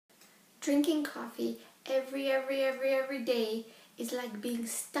Drinking coffee every day is like being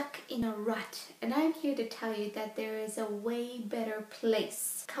stuck in a rut, and I'm here to tell you that there is a way better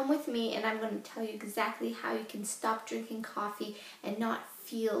place. Come with me and I'm going to tell you exactly how you can stop drinking coffee and not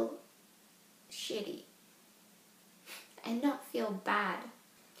feel shitty and not feel bad.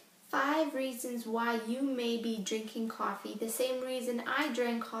 5 reasons why you may be drinking coffee, the same reason I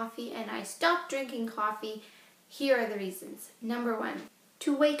drank coffee and I stopped drinking coffee. Here are the reasons. Number 1,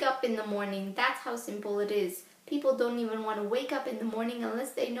 to wake up in the morning. That's how simple it is. People don't even want to wake up in the morning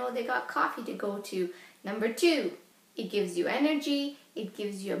unless they know they got coffee to go to. Number 2, it gives you energy. It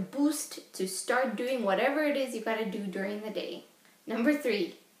gives you a boost to start doing whatever it is you got to do during the day. Number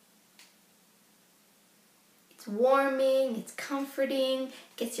 3, it's warming, it's comforting,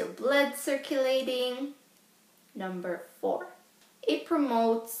 gets your blood circulating. Number 4, it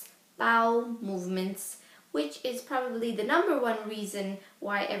promotes bowel movements, which is probably the number 1 reason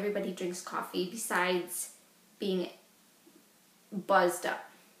why everybody drinks coffee besides being buzzed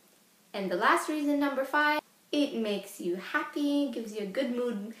up. And the last reason, number 5, it makes you happy, gives you a good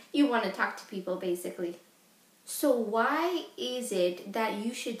mood. You want to talk to people basically. So why is it that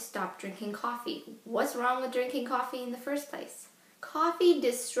you should stop drinking coffee? What's wrong with drinking coffee in the first place? Coffee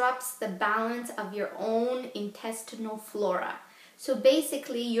disrupts the balance of your own intestinal flora. So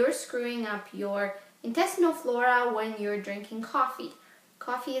basically you're screwing up your intestinal flora when you're drinking coffee.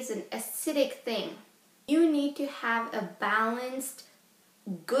 Coffee is an acidic thing. You need to have a balanced,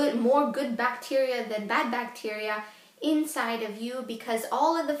 more good bacteria than bad bacteria inside of you, because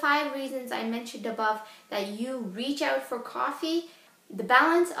all of the 5 reasons I mentioned above that you reach out for coffee, the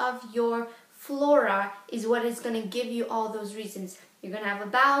balance of your flora is what is going to give you all those reasons. You're going to have a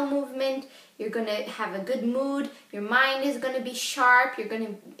bowel movement, you're going to have a good mood, your mind is going to be sharp, you're going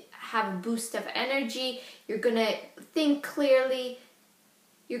to have a boost of energy, you're going to think clearly,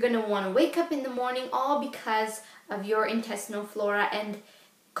 you're going to want to wake up in the morning, all because of your intestinal flora, and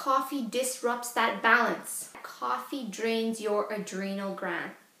coffee disrupts that balance. Coffee drains your adrenal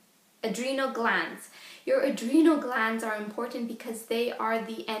glands. Your adrenal glands are important because they are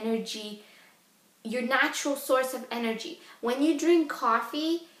the energy, your natural source of energy. When you drink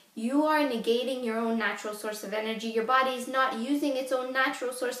coffee, you are negating your own natural source of energy. Your body is not using its own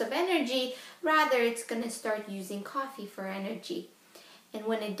natural source of energy, rather it's going to start using coffee for energy. And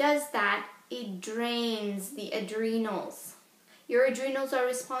when it does that, it drains the adrenals. Your adrenals are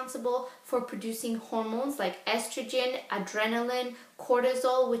responsible for producing hormones like estrogen, adrenaline,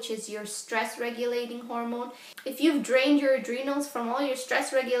 cortisol, which is your stress-regulating hormone. If you've drained your adrenals from all your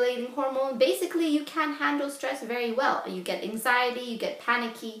stress-regulating hormone, basically you can't handle stress very well. You get anxiety, you get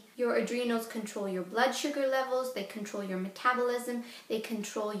panicky. Your adrenals control your blood sugar levels, they control your metabolism, they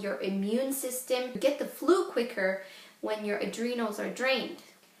control your immune system. You get the flu quicker when your adrenals are drained.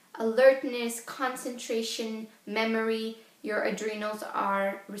 Alertness, concentration, memory, your adrenals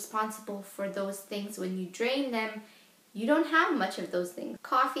are responsible for those things. When you drain them, you don't have much of those things.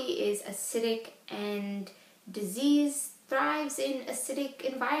 Coffee is acidic and disease thrives in acidic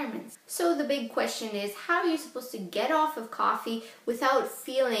environments. So the big question is, how are you supposed to get off of coffee without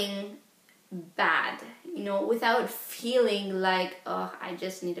feeling bad? You know, without feeling like, oh, I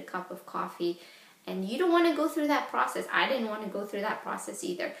just need a cup of coffee. And you don't want to go through that process. I didn't want to go through that process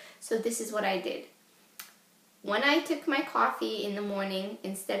either. So this is what I did. When I took my coffee in the morning,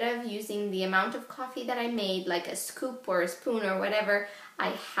 instead of using the amount of coffee that I made, like a scoop or a spoon or whatever,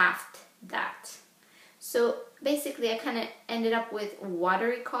 I halved that. So basically I kind of ended up with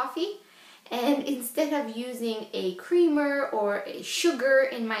watery coffee, and instead of using a creamer or a sugar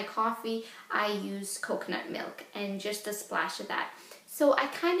in my coffee, I used coconut milk and just a splash of that. So I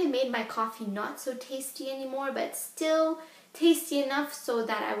kind of made my coffee not so tasty anymore, but still tasty enough so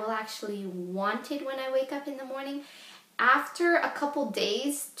that I will actually want it when I wake up in the morning. After a couple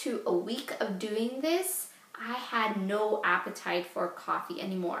days to a week of doing this, I had no appetite for coffee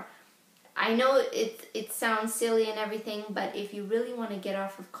anymore. I know it sounds silly and everything, but if you really want to get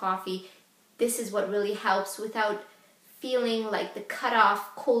off of coffee, this is what really helps without feeling like the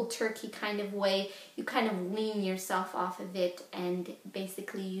cut-off cold turkey kind of way. You kind of wean yourself off of it and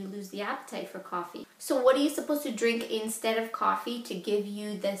basically you lose the appetite for coffee. So what are you supposed to drink instead of coffee to give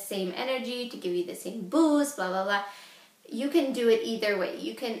you the same energy, to give you the same boost, blah, blah, blah? You can do it either way.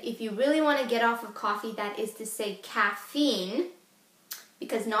 You can, if you really want to get off of coffee, that is to say caffeine,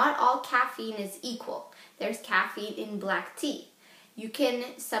 because not all caffeine is equal. There's caffeine in black tea. You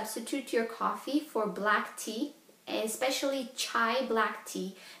can substitute your coffee for black tea, especially chai black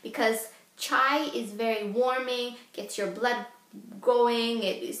tea, because chai is very warming, gets your blood going,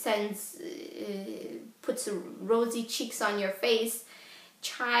 it puts rosy cheeks on your face,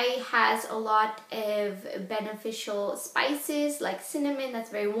 Chai has a lot of beneficial spices like cinnamon,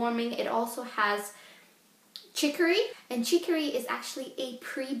 that's very warming. It also has chicory, and chicory is actually a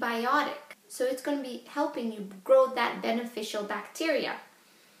prebiotic. So it's going to be helping you grow that beneficial bacteria.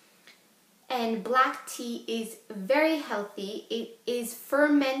 And black tea is very healthy. It is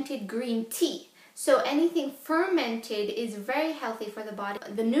fermented green tea. So anything fermented is very healthy for the body.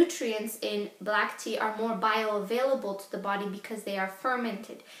 The nutrients in black tea are more bioavailable to the body because they are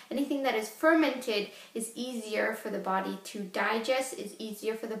fermented. Anything that is fermented is easier for the body to digest, is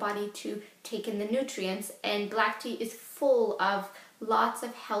easier for the body to take in the nutrients. And black tea is full of lots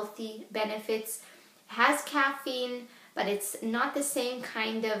of healthy benefits. It has caffeine, but it's not the same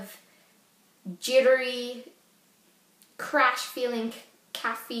kind of jittery, crash feeling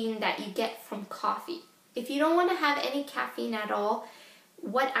caffeine that you get from coffee. If you don't want to have any caffeine at all,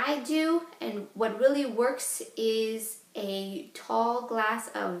 what I do and what really works is a tall glass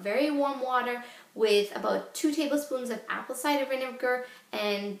of very warm water with about 2 tablespoons of apple cider vinegar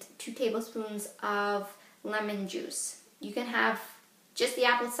and 2 tablespoons of lemon juice. You can have just the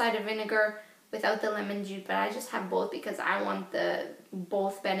apple cider vinegar without the lemon juice, but I just have both because I want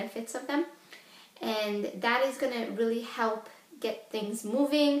both benefits of them. And that is going to really help get things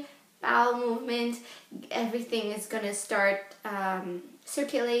moving, bowel movement, everything is going to start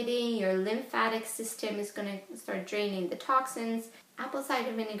circulating, your lymphatic system is going to start draining the toxins. Apple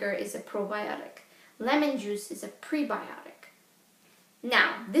cider vinegar is a probiotic. Lemon juice is a prebiotic.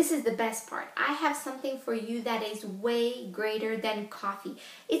 Now, this is the best part. I have something for you that is way greater than coffee.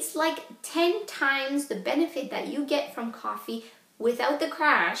 It's like 10 times the benefit that you get from coffee without the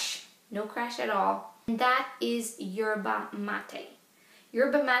crash. No crash at all. And that is yerba mate.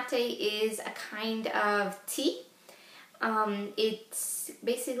 Yerba mate is a kind of tea. It's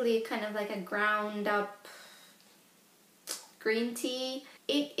basically kind of like a ground up green tea.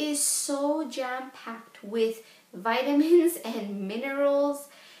 It is so jam-packed with vitamins and minerals.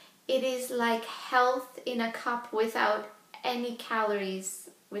 It is like health in a cup without any calories.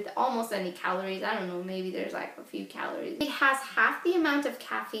 With almost any calories. I don't know, maybe there's like a few calories. It has half the amount of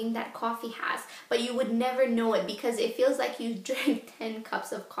caffeine that coffee has, but you would never know it because it feels like you drank 10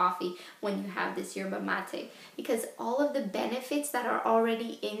 cups of coffee when you have this yerba mate, because all of the benefits that are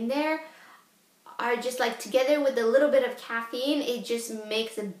already in there are just like, together with a little bit of caffeine, it just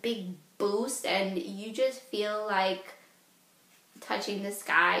makes a big boost and you just feel like touching the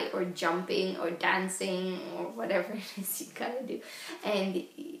sky or jumping or dancing or whatever it is you gotta do, and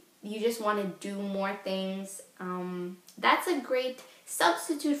you just want to do more things. That's a great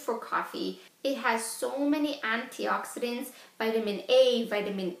substitute for coffee. It has so many antioxidants, vitamin A,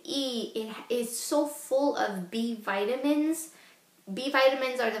 vitamin E. It is so full of B vitamins. B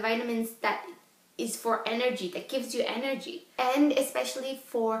vitamins are the vitamins that is for energy, that gives you energy, and especially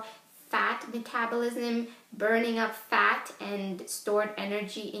for fat metabolism, burning up fat and stored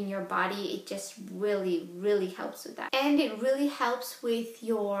energy in your body. It just really helps with that. And it really helps with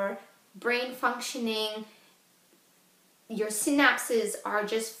your brain functioning. Your synapses are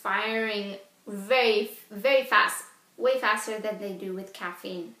just firing very fast, way faster than they do with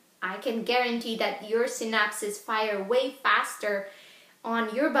caffeine. I can guarantee that your synapses fire way faster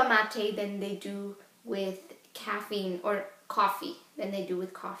on yerba mate than they do with caffeine or coffee than they do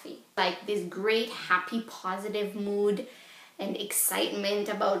with coffee. Like this great, happy, positive mood and excitement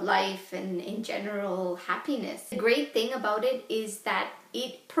about life and in general happiness. The great thing about it is that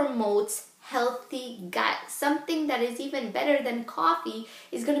it promotes healthy gut. Something that is even better than coffee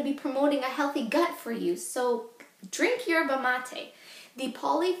is going to be promoting a healthy gut for you. So drink yerba mate. The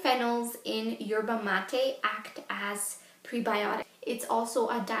polyphenols in yerba mate act as prebiotic. It's also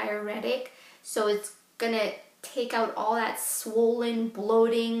a diuretic, so it's gonna take out all that swollen,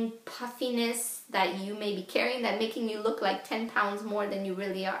 bloating, puffiness that you may be carrying, that making you look like 10 pounds more than you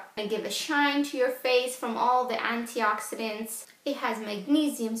really are. And give a shine to your face from all the antioxidants. It has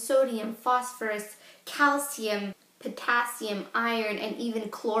magnesium, sodium, phosphorus, calcium, potassium, iron, and even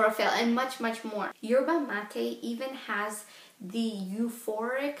chlorophyll, and much more. Yerba mate even has the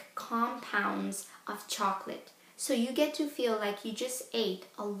euphoric compounds of chocolate. So you get to feel like you just ate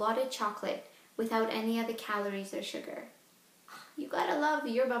a lot of chocolate without any other calories or sugar. You gotta love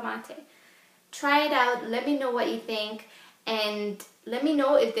yerba mate. Try it out, let me know what you think, and let me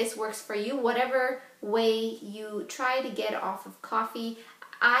know if this works for you, whatever way you try to get off of coffee.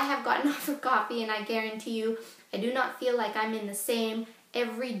 I have gotten off of coffee and I guarantee you, I do not feel like I'm in the same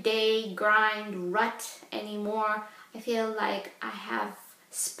everyday grind rut anymore. I feel like I have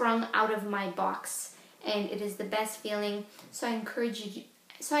sprung out of my box and it is the best feeling. So I encourage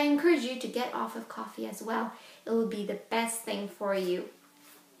you to get off of coffee as well. It will be the best thing for you.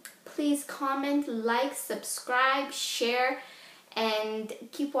 please comment, like, subscribe, share, and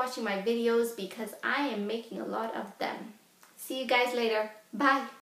keep watching my videos because I am making a lot of them. See you guys later. Bye.